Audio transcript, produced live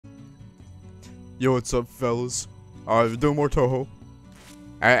Yo, what's up, fellas? Doing more Touhou.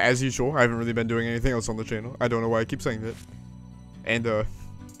 As usual, I haven't really been doing anything else on the channel. I don't know why I keep saying that. And, I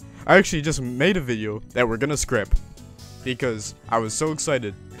actually just made a video that we're gonna scrap. Because I was so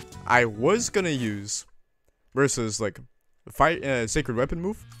excited. I was gonna use versus, like, sacred weapon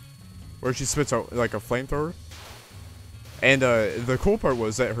move. Where she spits out, like, a flamethrower. And, the cool part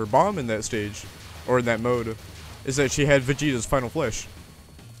was that her bomb in that stage, or in that mode, is that she had Vegeta's Final Flash.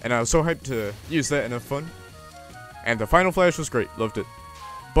 And I was so hyped to use that and have fun. And the Final Flash was great, loved it.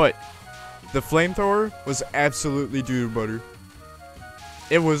 But, the flamethrower was absolutely doo butter.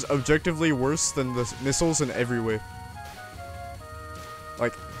 It was objectively worse than the missiles in every way.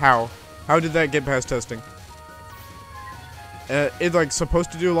 Like, how? How did that get past testing? It, like,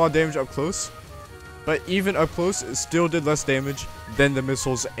 supposed to do a lot of damage up close. But even up close, it still did less damage than the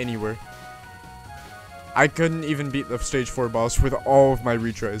missiles anywhere. I couldn't even beat the stage 4 boss with all of my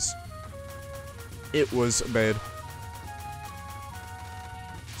retries. It was bad.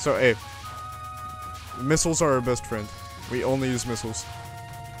 So, hey. Missiles are our best friend. We only use missiles.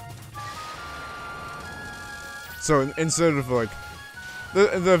 So, instead of, like...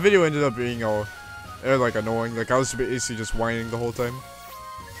 The video ended up being all... like, annoying. Like, I was basically just whining the whole time.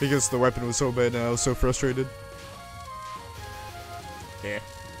 Because the weapon was so bad and I was so frustrated. Yeah.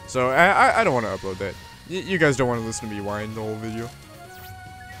 So, I don't want to upload that. You guys don't want to listen to me whine the whole video.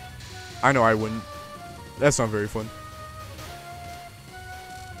 I know I wouldn't. That's not very fun.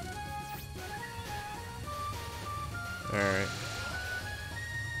 Alright.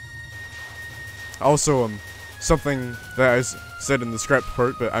 Also, something that I said in the scrap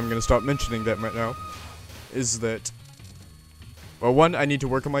part, but I'm gonna stop mentioning that right now, is that, well, one, I need to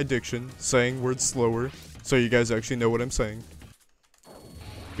work on my diction, saying words slower, so you guys actually know what I'm saying.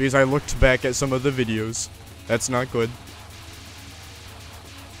 Because I looked back at some of the videos. That's not good.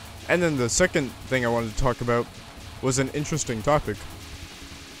 And then the second thing I wanted to talk about was an interesting topic.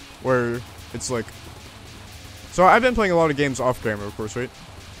 Where it's like... So I've been playing a lot of games off camera, of course, right?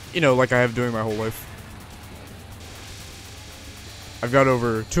 You know, like I have doing my whole life. I've got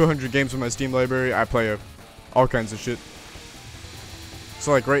over 200 games in my Steam library. I play all kinds of shit.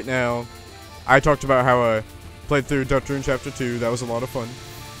 So like right now, I talked about how I played through Deltarune Chapter 2. That was a lot of fun.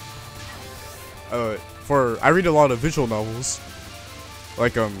 I read a lot of visual novels,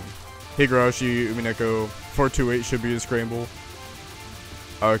 like, Higurashi, Umineko, 428 should be a scramble,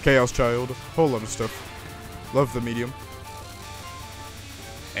 Chaos Child, whole lot of stuff. Love the medium.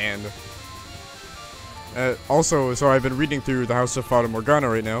 And, also, so I've been reading through The House of Fata Morgana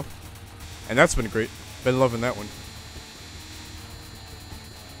right now, and that's been great. Been loving that one.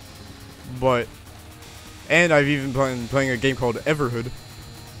 But, and I've even been playing a game called Everhood,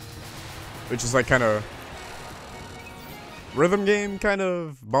 which is like kind of rhythm game, kind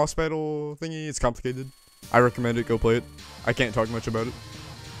of boss battle thingy. It's complicated. I recommend it. Go play it. I can't talk much about it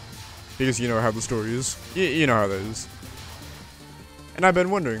because you know how the story is. You know how that is. And I've been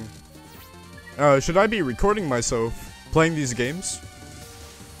wondering, should I be recording myself playing these games,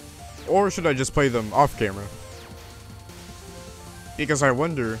 or should I just play them off camera? Because I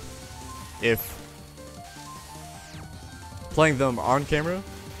wonder if playing them on camera,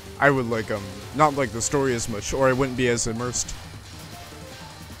 I would like, not like the story as much, or I wouldn't be as immersed.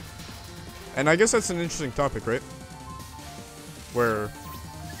 And I guess that's an interesting topic, right? Where,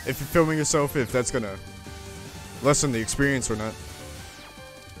 if you're filming yourself, if that's gonna lessen the experience or not.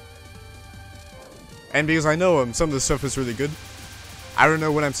 And because I know, some of the stuff is really good, I don't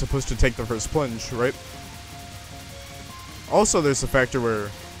know when I'm supposed to take the first plunge, right? Also, there's the factor where,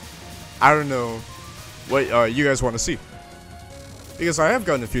 I don't know what, you guys want to see. Because I have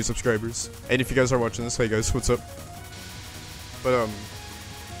gotten a few subscribers, and if you guys are watching this, hey guys, what's up? But,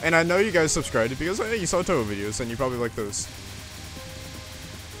 and I know you guys subscribed because you saw Touhou videos, and you probably like those.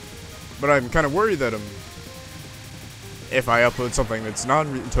 But I'm kind of worried that, if I upload something that's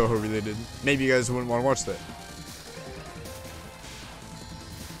non-Touhou related, maybe you guys wouldn't want to watch that.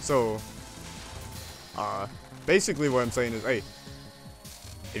 So, basically what I'm saying is, hey,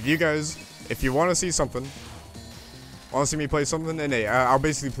 if you want to see something, want to see me play something, and hey, I'll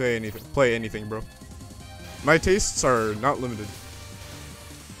basically play anything, bro. My tastes are not limited.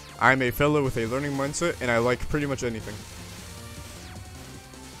 I'm a fellow with a learning mindset, and I like pretty much anything.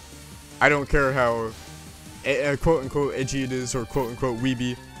 I don't care how quote-unquote edgy it is, or quote-unquote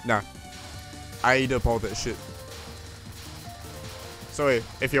weeby. Nah. I eat up all that shit. So hey,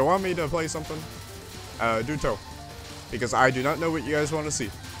 if you want me to play something, do tell. Because I do not know what you guys want to see.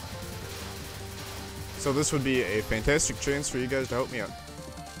 So this would be a fantastic chance for you guys to help me out.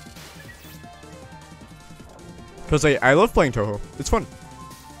 Because I love playing Touhou. It's fun.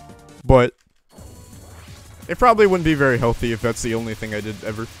 But It probably wouldn't be very healthy if that's the only thing I did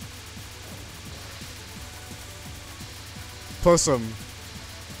ever. Plus,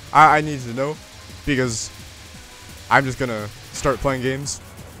 I need to know, because I'm just gonna start playing games,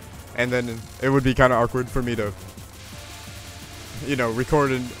 and then it would be kind of awkward for me to, you know,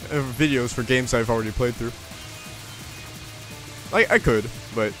 record videos for games I've already played through. Like, I could,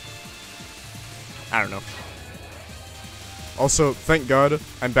 but I don't know. Also, thank God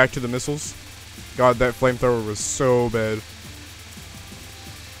I'm back to the missiles. God, that flamethrower was so bad.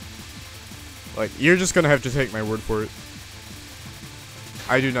 Like, you're just gonna have to take my word for it.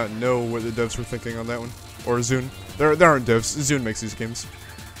 I do not know what the devs were thinking on that one. Or Zune. There aren't devs. Zune makes these games.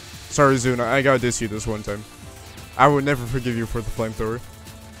 Sorry, Zune. I gotta diss you this one time. I would never forgive you for the flamethrower.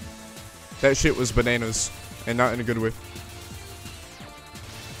 That shit was bananas. And not in a good way.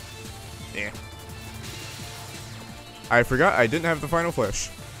 Yeah. I forgot I didn't have the final flash.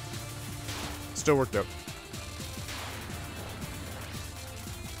 Still worked out.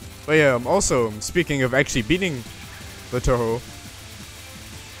 But yeah, also, speaking of actually beating the Touhou,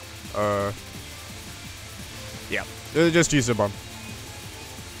 yeah, just use a bomb.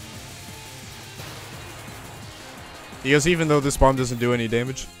 Because even though this bomb doesn't do any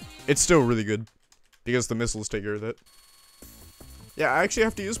damage, it's still really good. Because the missiles take care of that. Yeah, I actually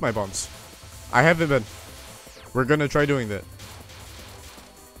have to use my bombs. I haven't been. We're gonna try doing that.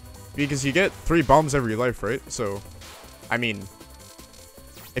 Because you get 3 bombs every life, right? So, I mean,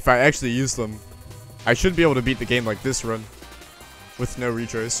 if I actually use them, I should be able to beat the game like this run. With no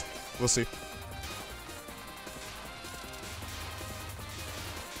retries. We'll see.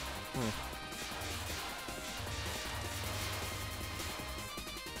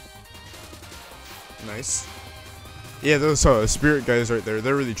 Nice. Yeah, those spirit guys right there,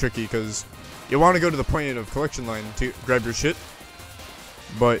 they're really tricky because you want to go to the point of collection line to grab your shit,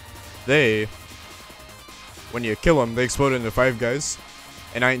 but they, when you kill them, they explode into 5 guys,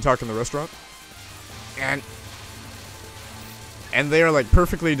 and I ain't talking the restaurant, and they are like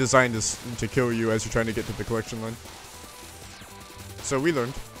perfectly designed to kill you as you're trying to get to the collection line. So we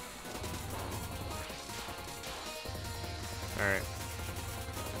learned. Alright.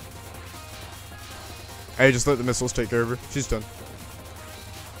 Hey, just let the missiles take care of her. She's done.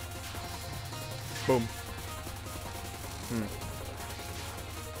 Boom.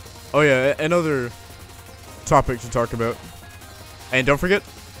 Oh yeah, another topic to talk about. And don't forget,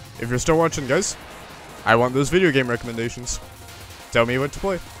 if you're still watching, guys, I want those video game recommendations. Tell me what to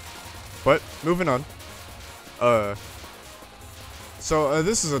play. But, moving on. So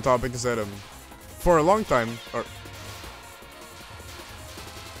this is a topic that, for a long time,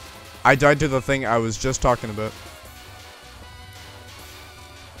 I died to the thing I was just talking about.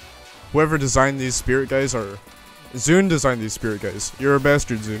 Whoever designed these spirit guys Zune designed these spirit guys. You're a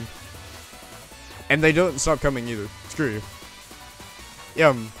bastard, Zune. And they don't stop coming either. Screw you.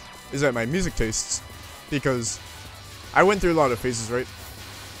 Yeah, is that my music tastes. Because I went through a lot of phases, right?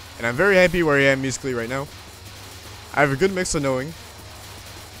 And I'm very happy where I am musically right now. I have a good mix of knowing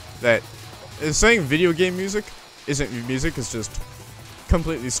that saying video game music isn't music is just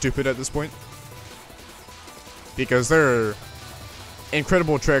completely stupid at this point. Because there are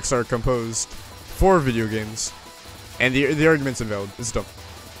incredible tracks are composed for video games. And the argument's invalid. It's dumb.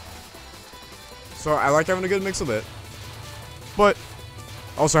 So I like having a good mix of that. But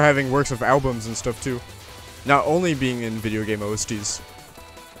also having works of albums and stuff too. Not only being in video game OSTs.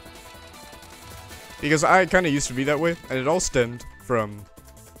 Because I kind of used to be that way, and it all stemmed from...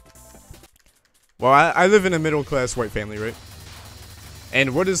 Well, I live in a middle-class white family, right?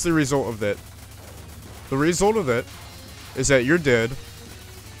 And what is the result of that? The result of that is that your dad,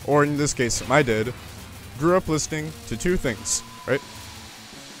 or in this case, my dad, grew up listening to 2 things, right?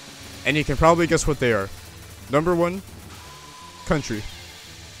 And you can probably guess what they are. Number 1, country.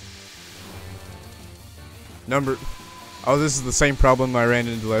 Oh, this is the same problem I ran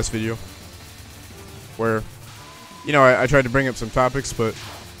into last video. Where, you know, I tried to bring up some topics, but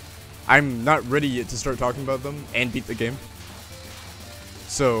I'm not ready yet to start talking about them and beat the game.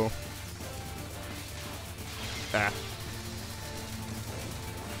 So, I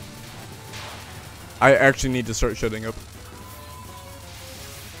actually need to start shutting up.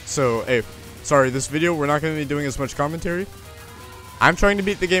 So, hey, sorry, this video, we're not going to be doing as much commentary. I'm trying to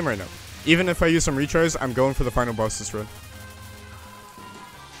beat the game right now. Even if I use some retries, I'm going for the final boss this run.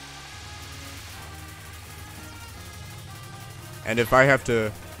 And if I have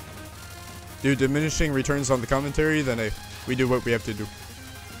to do diminishing returns on the commentary, then hey, we do what we have to do.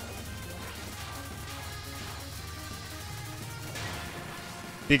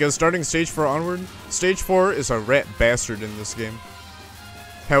 Because starting stage 4 onward, stage 4 is a rat bastard in this game.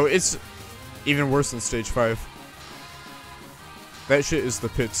 Hell, it's even worse than stage 5. That shit is the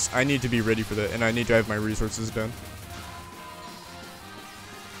pits. I need to be ready for that, and I need to have my resources done.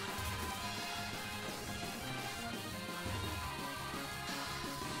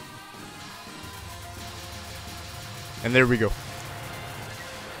 And there we go.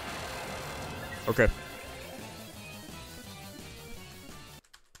 Okay.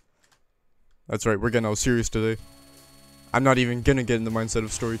 That's right, we're getting all serious today. I'm not even gonna get in the mindset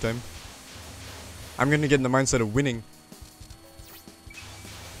of story time. I'm gonna get in the mindset of winning.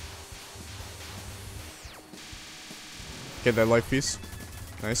 Get that life piece.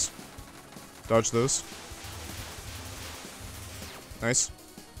 Nice. Dodge those. Nice.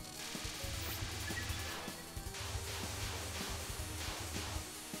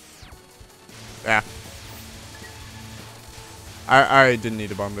 Ah. I didn't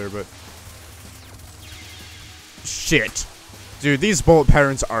need a bomb there, but... Shit. Dude, these bullet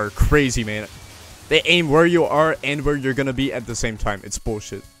patterns are crazy, man. They aim where you are and where you're gonna be at the same time. It's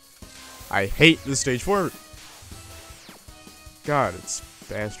bullshit. I hate the stage 4. God, it's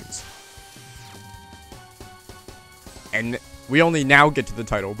bastards. And we only now get to the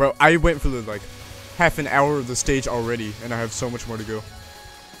title. Bro, I went for the, like, half an hour of the stage already, and I have so much more to go.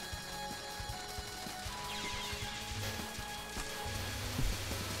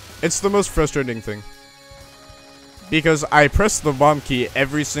 It's the most frustrating thing. Because I press the bomb key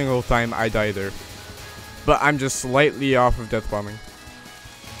every single time I die there. But I'm just slightly off of death bombing.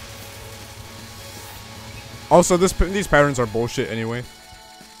 Also, these patterns are bullshit anyway.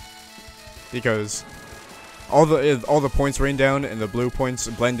 Because all the points rain down and the blue points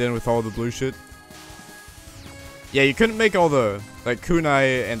blend in with all the blue shit. Yeah, you couldn't make all the, like,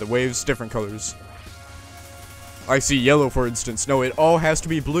 kunai and the waves different colors. Like, see, yellow, for instance. No, it all has to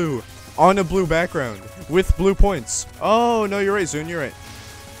be blue. On a blue background. With blue points. Oh, no, you're right, Zune. You're right.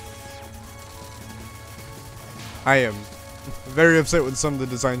 I am very upset with some of the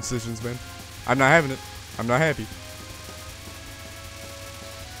design decisions, man. I'm not having it. I'm not happy.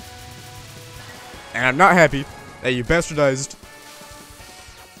 And I'm not happy that you bastardized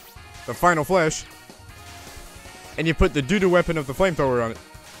the final flash. And you put the doo-doo weapon of the flamethrower on it.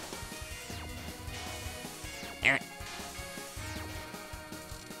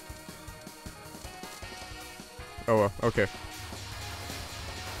 Oh, well, okay.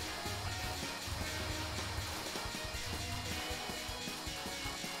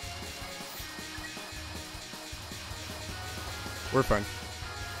 We're fine.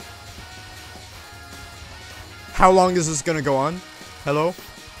 How long is this gonna go on? Hello?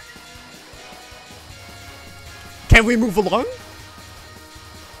 Can we move along?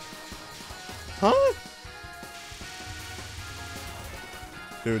 Huh?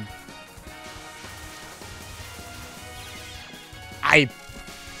 Dude.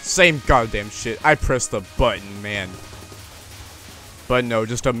 Same goddamn shit. I pressed the button, man. But no,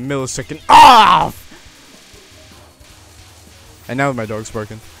 just a millisecond off! And now my dog's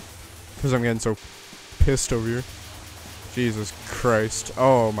barking. Because I'm getting so pissed over here. Jesus Christ.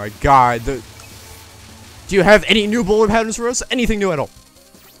 Oh my god. Do you have any new bullet patterns for us? Anything new at all?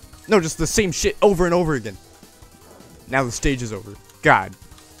 No, just the same shit over and over again. Now the stage is over. God.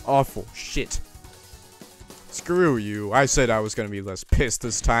 Awful shit. Screw you. I said I was gonna be less pissed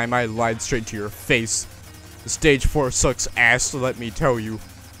this time. I lied straight to your face. The stage 4 sucks ass, let me tell you.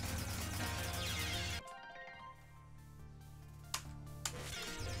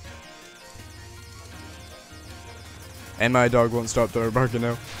 And my dog won't stop barking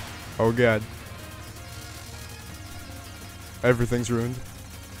now. Oh god. Everything's ruined.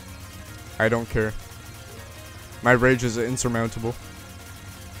 I don't care. My rage is insurmountable.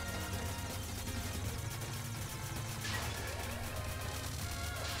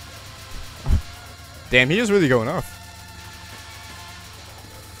 Damn, he is really going off.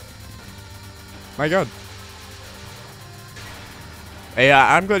 My god. Hey,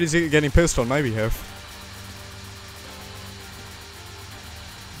 I'm glad he's getting pissed on my behalf.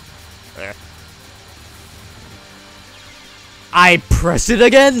 I press it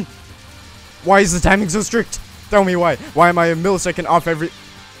again? Why is the timing so strict? Tell me why. Why am I a millisecond off every...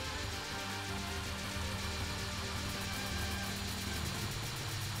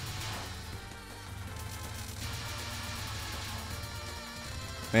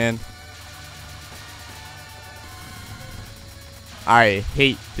 Man. I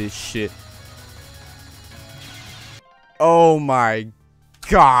hate this shit. Oh my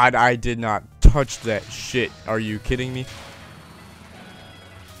god, I did not touch that shit. Are you kidding me?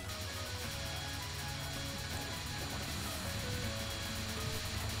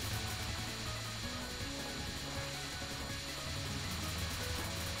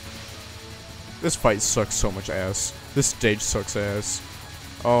 This fight sucks so much ass. This stage sucks ass.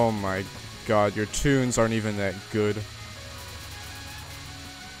 Oh my god, your tunes aren't even that good.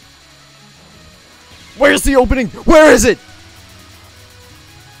 Where's the opening? Where is it?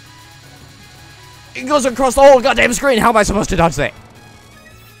 It goes across the whole goddamn screen. How am I supposed to dodge that?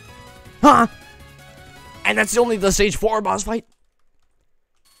 Huh? And that's only the stage 4 boss fight?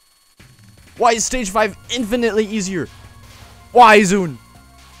 Why is stage 5 infinitely easier? Why, Zune?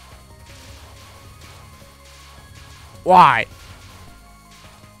 Why?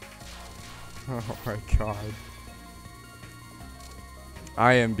 Oh my god.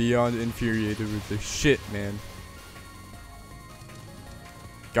 I am beyond infuriated with this shit, man.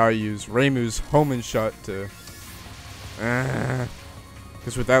 Gotta use Reimu's homing shot to...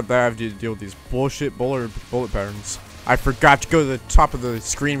 Because without that, I have to deal with these bullshit bullet patterns. I forgot to go to the top of the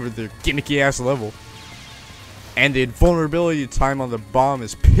screen with the gimmicky ass level. And the invulnerability time on the bomb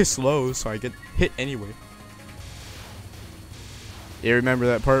is piss low, so I get hit anyway. You remember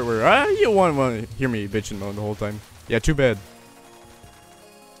that part where, you want to hear me bitching moan the whole time? Yeah, too bad.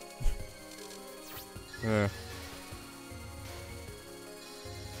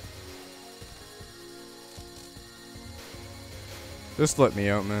 Just let me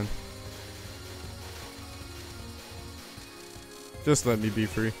out, man. Just let me be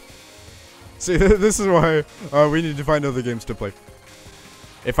free. See, this is why we need to find other games to play.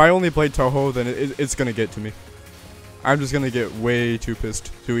 If I only played Touhou, then it's gonna get to me. I'm just gonna get way too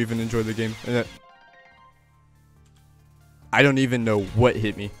pissed to even enjoy the game. And I don't even know what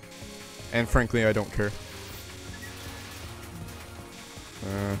hit me. And frankly, I don't care.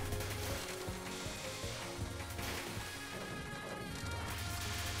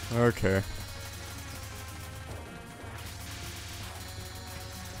 Okay.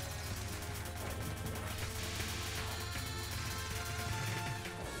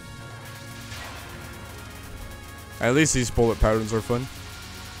 At least these bullet patterns are fun.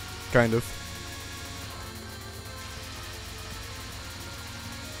 Kind of.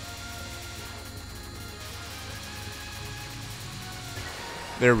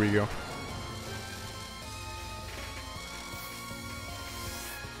 There we go.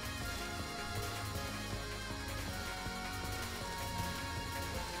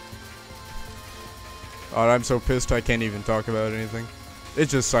 Oh, I'm so pissed I can't even talk about anything.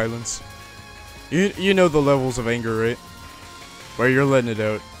 It's just silence. You know the levels of anger, right? Where you're letting it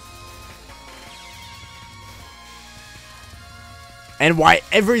out. And why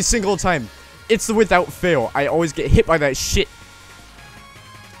every single time, it's the without fail, I always get hit by that shit.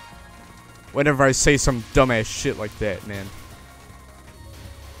 Whenever I say some dumbass shit like that, man.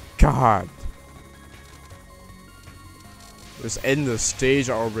 God. Just end the stage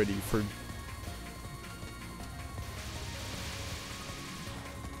already for...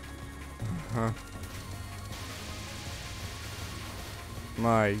 Huh.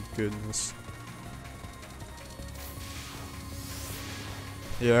 My goodness.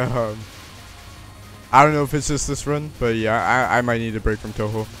 Yeah, I don't know if it's just this run, but yeah, I might need a break from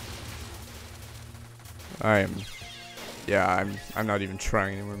Touhou. I'm not even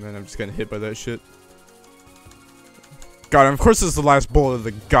trying anymore, man. I'm just getting hit by that shit. God, and of course this is the last bullet of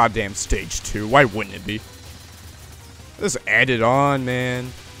the goddamn stage 2. Why wouldn't it be? Just add it on,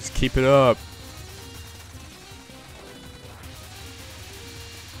 man. Just keep it up.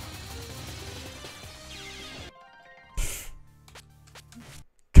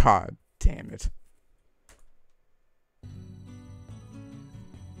 God damn it.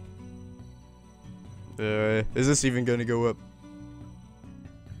 Is this even gonna go up?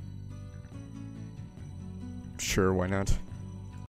 Sure, why not?